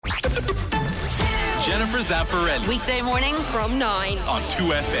Jennifer Zamparelli. Weekday morning from 9 on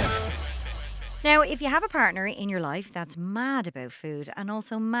 2FM. Now, if you have a partner in your life that's mad about food and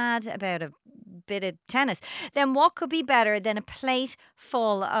also mad about a bit of tennis, then what could be better than a plate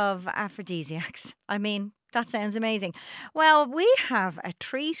full of aphrodisiacs? I mean, that sounds amazing. Well, we have a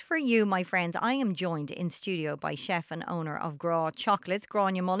treat for you, my friends. I am joined in studio by chef and owner of Graw Chocolates,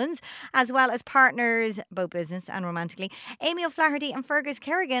 Grania Mullins, as well as partners, both business and romantically, Amy O'Flaherty and Fergus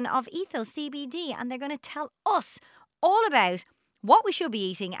Kerrigan of Ethos CBD. And they're going to tell us all about what we should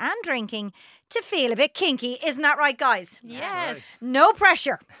be eating and drinking to feel a bit kinky. Isn't that right, guys? Yes. Right. No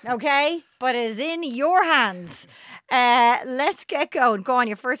pressure, okay? But it is in your hands. Let's get going. Go on,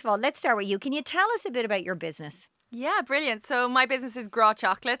 you. First of all, let's start with you. Can you tell us a bit about your business? Yeah, brilliant. So my business is Graw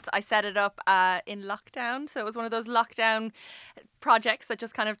Chocolates. I set it up in lockdown. So it was one of those lockdown projects that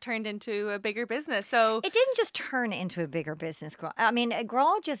just kind of turned into a bigger business. So It didn't just turn into a bigger business, Graw. I mean,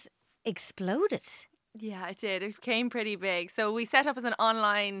 Graw just exploded. yeah, it did. It became pretty big. So we set up as an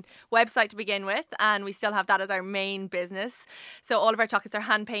online website to begin with, and we still have that as our main business. So all of our chocolates are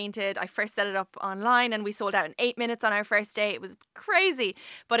hand painted. I first set it up online and we sold out in 8 minutes on our first day. It was crazy,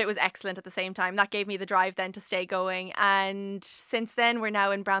 but it was excellent at the same time. That gave me the drive then to stay going. And since then, we're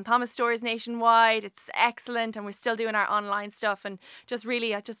now in Brown Thomas stores nationwide. It's excellent, and we're still doing our online stuff. And just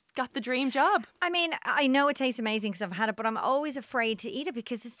really, I just got the dream job. I mean, I know it tastes amazing because I've had it, but I'm always afraid to eat it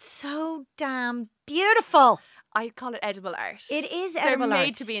because it's so damn beautiful. I call it edible art. It is They're edible made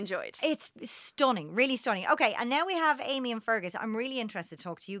art. to be enjoyed. It's stunning, really stunning. Okay, and now we have Amy and Fergus. I'm really interested to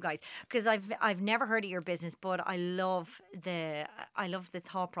talk to you guys because I've never heard of your business, but I love the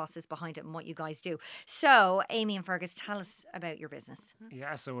thought process behind it and what you guys do. So, Amy and Fergus, tell us about your business.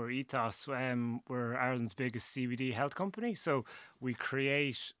 Yeah, so we're Ethos. We're Ireland's biggest CBD health company. So we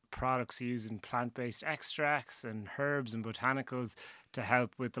create products using plant-based extracts and herbs and botanicals to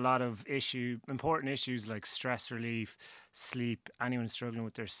help with a lot of important issues like stress relief, sleep, anyone struggling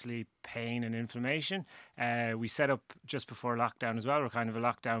with their sleep, pain and inflammation. We set up just before lockdown as well. We're kind of a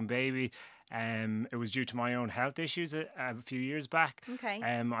lockdown baby. It was due to my own health issues a few years back. Okay.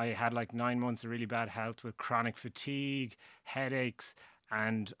 I had like 9 months of really bad health with chronic fatigue, headaches,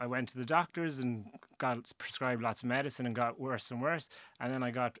 and I went to the doctors and got prescribed lots of medicine and got worse and worse. And then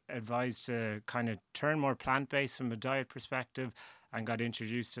I got advised to kind of turn more plant-based from a diet perspective and got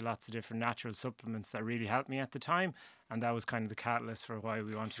introduced to lots of different natural supplements that really helped me at the time. And that was kind of the catalyst for why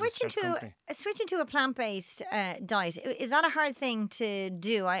we wanted to start the company. Switching to a plant-based diet, is that a hard thing to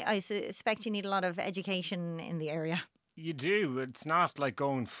do? I suspect you need a lot of education in the area. You do. It's not like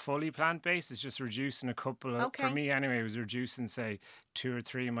going fully plant-based. It's just reducing a couple of, Okay. for me anyway, it was reducing, say, 2 or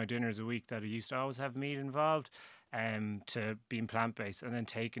 3 of my dinners a week that I used to always have meat involved, to being plant-based, and then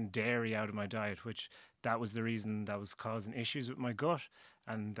taking dairy out of my diet, which that was the reason that was causing issues with my gut,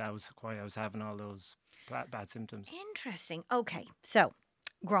 and that was why I was having all those bad symptoms. Interesting. Okay, so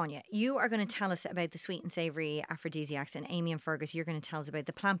Grania, you are going to tell us about the sweet and savoury aphrodisiacs, and Amy and Fergus, you're going to tell us about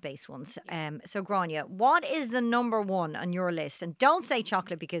the plant-based ones. So Grania, what is the number one on your list? And don't say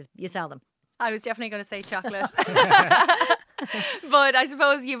chocolate because you sell them. I was definitely going to say chocolate. But I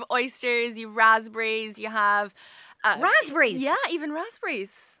suppose you have oysters, you have raspberries, you have... Raspberries? Yeah, even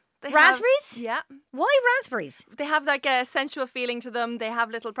raspberries. They have- Raspberries? yeah. Why raspberries? They have like a sensual feeling to them. They have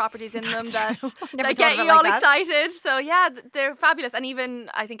little properties in them that, Never thought that get of it you like all that. excited. So yeah, they're fabulous. And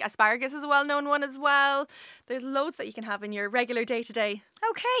even I think asparagus is a well-known one as well. There's loads that you can have in your regular day-to-day.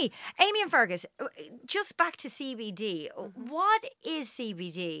 Okay, Amy and Fergus, just back to CBD. What is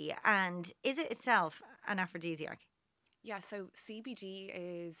CBD and is it itself an aphrodisiac? Yeah, so CBD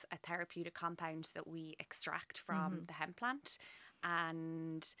is a therapeutic compound that we extract from the hemp plant.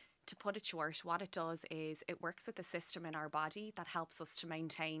 And to put it short, what it does is it works with the system in our body that helps us to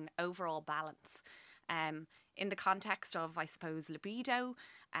maintain overall balance. In the context of, I suppose, libido,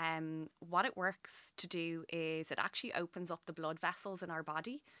 what it works to do is it actually opens up the blood vessels in our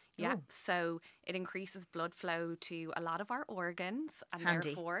body. Yeah, so it increases blood flow to a lot of our organs and Handy.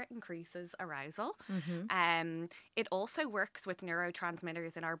 therefore increases arousal. It also works with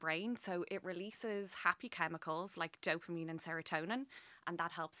neurotransmitters in our brain, so it releases happy chemicals like dopamine and serotonin, and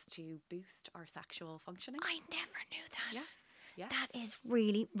that helps to boost our sexual functioning. I never knew that. Yes. That is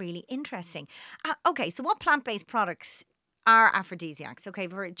really, really interesting. Okay, so what plant-based products are aphrodisiacs? Okay,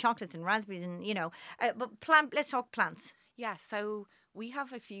 for chocolates and raspberries and, but let's talk plants. Yeah, so we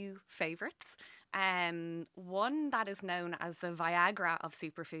have a few favourites. One that is known as the Viagra of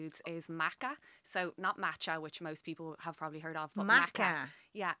superfoods is maca. So not matcha, which most people have probably heard of, but maca.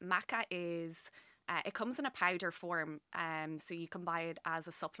 Yeah, maca is... it comes in a powder form, so you can buy it as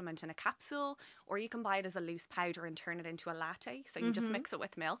a supplement in a capsule, or you can buy it as a loose powder and turn it into a latte. So you just mix it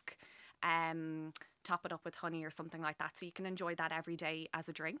with milk. top it up with honey or something like that. So you can enjoy that every day as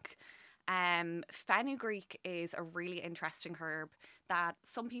a drink. Fenugreek is a really interesting herb that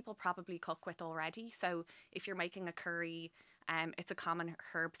some people probably cook with already. So if you're making a curry, it's a common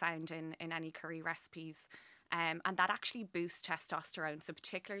herb found in any curry recipes. And that actually boosts testosterone, so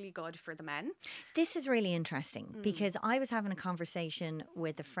particularly good for the men. This is really interesting because I was having a conversation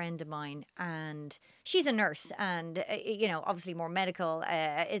with a friend of mine, and she's a nurse, and you know, obviously more medical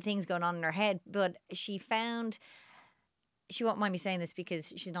things going on in her head, but she found, she won't mind me saying this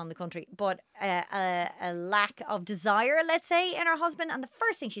because she's not in the country, but a lack of desire, let's say, in her husband. And the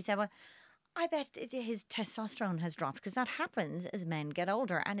first thing she said was, I bet his testosterone has dropped, because that happens as men get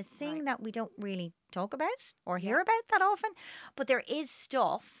older. And it's a thing that we don't really talk about or hear about that often. But there is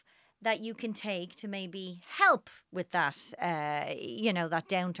stuff that you can take to maybe help with that, you know, that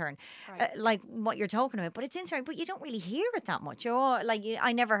downturn, like what you're talking about. But it's interesting, but you don't really hear it that much. Or like,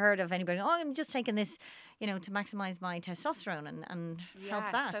 I never heard of anybody, oh, I'm just taking this, you know, to maximize my testosterone and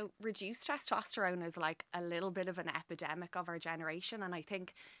help that. So reduced testosterone is like a little bit of an epidemic of our generation. And I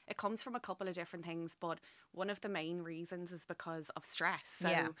think it comes from a couple of different things. But one of the main reasons is because of stress.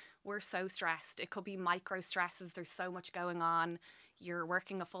 So we're so stressed. It could be micro stresses. There's so much going on. You're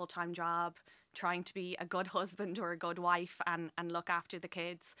working a full-time job, trying to be a good husband or a good wife and look after the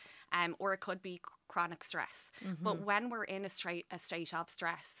kids. Or it could be chronic stress. But when we're in a state of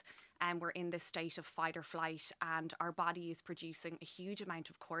stress, and we're in this state of fight or flight, and our body is producing a huge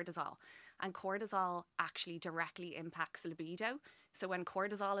amount of cortisol. And cortisol actually directly impacts libido. So when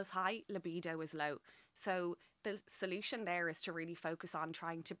cortisol is high, libido is low. So the solution there is to really focus on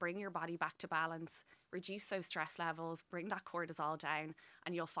trying to bring your body back to balance, reduce those stress levels, bring that cortisol down,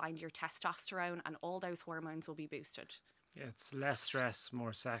 and you'll find your testosterone and all those hormones will be boosted. Yeah, it's less stress,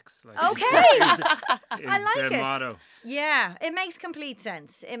 more sex. Like, Okay. is I like their it. motto. Yeah, it makes complete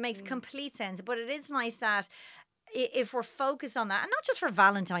sense. It makes complete sense. But it is nice that if we're focused on that, and not just for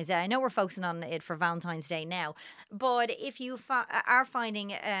Valentine's Day, I know we're focusing on it for Valentine's Day now, but if you are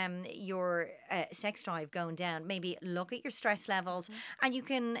finding your sex drive going down, maybe look at your stress levels, and you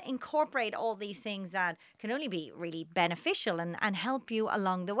can incorporate all these things that can only be really beneficial and help you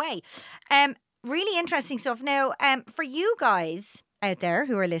along the way. Really interesting stuff. Now, for you guys out there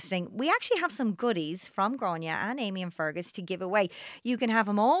who are listening, we actually have some goodies from Grania and Amy and Fergus to give away. You can have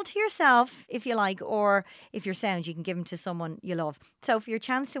them all to yourself if you like, or if you're sound, you can give them to someone you love. So for your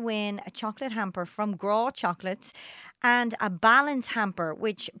chance to win a chocolate hamper from Graw Chocolates and a balance hamper,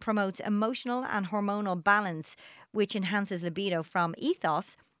 which promotes emotional and hormonal balance, which enhances libido, from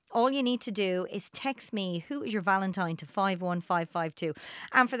Ethos, all you need to do is text me, who is your Valentine, to 51552.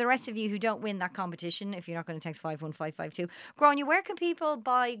 And for the rest of you who don't win that competition, if you're not going to text 51552, Grania, where can people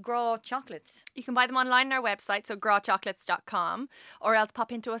buy Graw chocolates? You can buy them online on our website, so grawchocolates.com, or else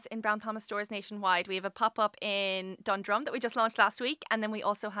pop into us in Brown Thomas stores nationwide. We have a pop-up in Dundrum that we just launched last week, and then we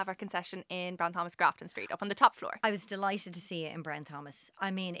also have our concession in Brown Thomas Grafton Street up on the top floor. I was delighted to see it in Brown Thomas.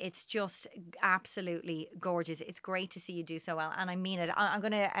 I mean, it's just absolutely gorgeous. It's great to see you do so well, and I mean it. I'm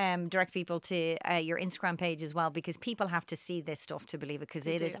going to direct people to your Instagram page as well, because people have to see this stuff to believe it, because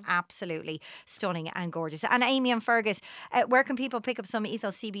it is absolutely stunning and gorgeous. And Amy and Fergus, where can people pick up some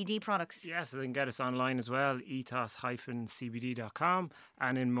Ethos CBD products? Yeah, so they can get us online as well, ethos-cbd.com,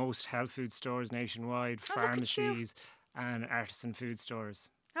 and in most health food stores nationwide, pharmacies and artisan food stores.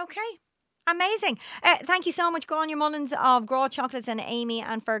 Okay. Amazing. Thank you so much, Grania Mullins of Graw Chocolates and Amy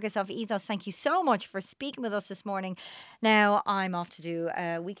and Fergus of Ethos. Thank you so much for speaking with us this morning. Now I'm off to do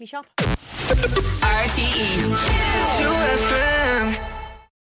a weekly shop. RTE 2FM.